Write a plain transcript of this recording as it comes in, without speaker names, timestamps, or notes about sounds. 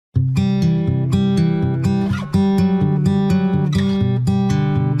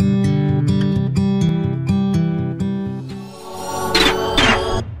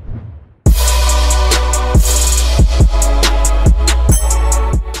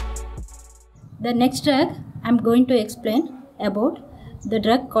The next drug I am going to explain about the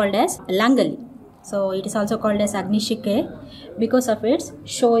drug called as LANGALI. So it is also called as Agnishike because of its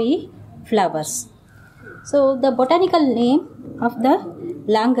showy flowers. So the botanical name of the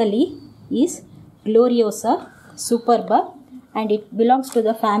LANGALI is Glosiosa superba and it belongs to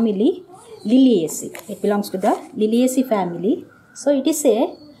the family Liliaceae. It belongs to the Liliaceae family. So it is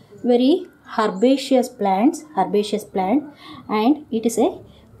a very herbaceous plant and it is a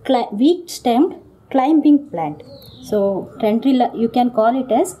weak stemmed climbing plant. So tendril, you can call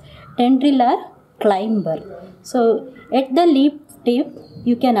it as tendrilar climber. So at the leaf tip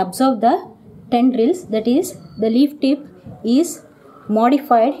you can observe the tendrils, that is the leaf tip is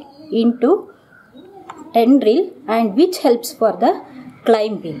modified into tendril and which helps for the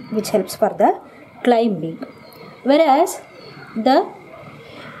climbing, whereas the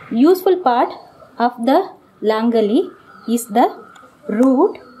useful part of the LANGALI is the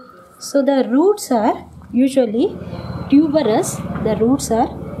root. So the roots are usually tuberous. The roots are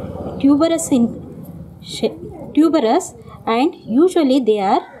tuberous and usually they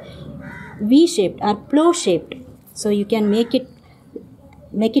are V-shaped or plow-shaped. So you can make it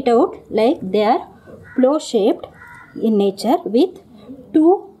out like they are plow-shaped in nature with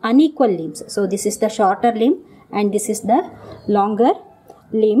two unequal limbs. So this is the shorter limb and this is the longer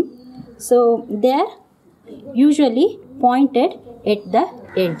limb. So they are usually pointed at the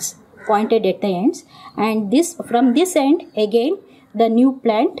ends. And this, from this end again the new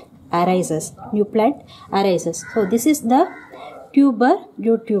plant arises. So this is the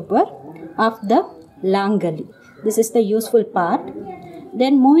root tuber of the LANGALI. This is the useful part.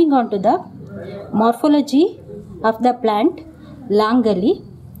 Then moving on to the morphology of the plant LANGALI.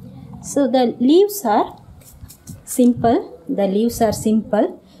 So the leaves are simple.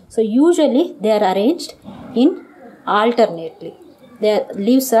 So usually they are arranged in alternately. Their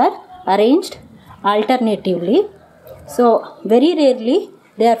leaves are arranged alternatively. So very rarely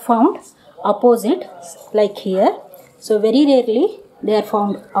they are found opposite like here. So very rarely they are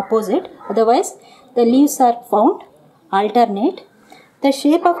found opposite. Otherwise the leaves are found alternate. The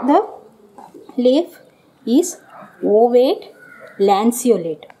shape of the leaf is ovate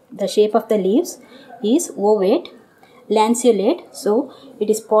lanceolate. The shape of the leaves is ovate lanceolate. So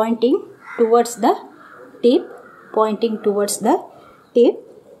it is pointing towards the tip.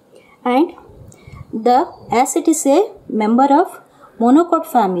 And as it is a member of monocot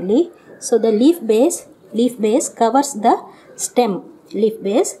family, so the leaf base covers the stem. Leaf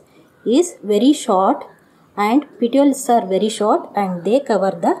base is very short and petioles are very short and they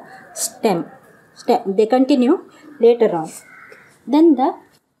cover the stem. They continue later on. Then the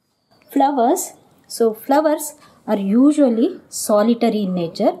flowers. So flowers are usually solitary in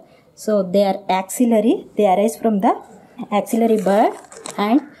nature. So they are axillary. They arise from the axillary bud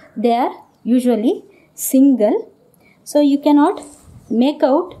and they are usually single. So you cannot make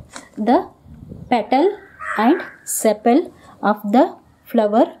out the petal and sepal of the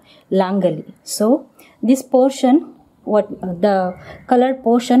flower LANGALI. So this portion, the colored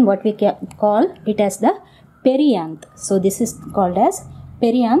portion, what we call it as the perianth. So this is called as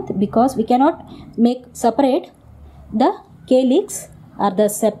perianth because we cannot separate the calyx or the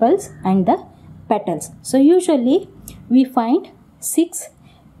sepals and the petals. So usually we find 6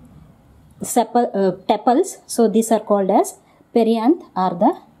 tepals. So these are called as perianth or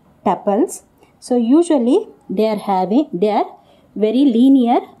the tepals. So usually they are very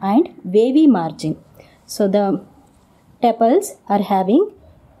linear and wavy margin. So the tepals are having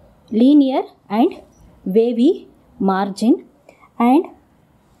linear and wavy margin and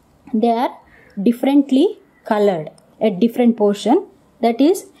they are differently colored at different portion. That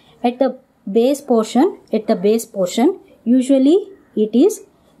is at the base portion usually it is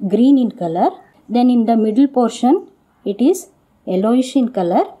green in color. Then in the middle portion it is yellowish in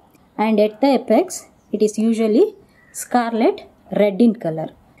color and at the apex it is usually scarlet red in color.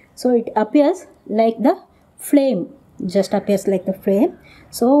 So it appears like the flame,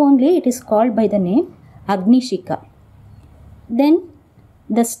 so only it is called by the name Agnishika. Then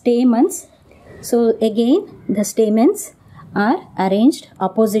the stamens. So again the stamens are arranged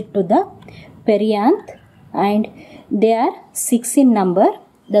opposite to the perianth and they are 6 in number.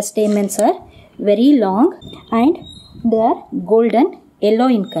 The stamens are very long and they are golden yellow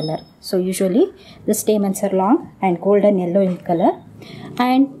in color. So usually the stamens are long and golden yellow in color,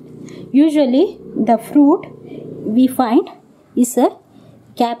 and usually the fruit we find is a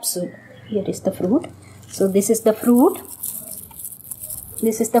capsule. Here is the fruit. So this is the fruit.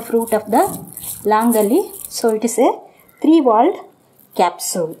 This is the fruit of the LANGALI. So it is a 3-walled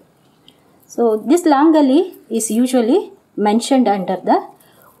capsule. So this LANGALI is usually mentioned under the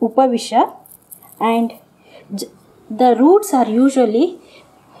Upavisha and the roots are usually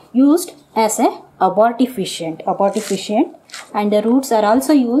used as a abortifacient, and the roots are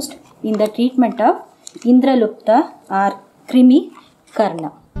also used in the treatment of Indralupta or Krimi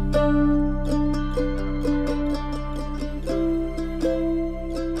Karna.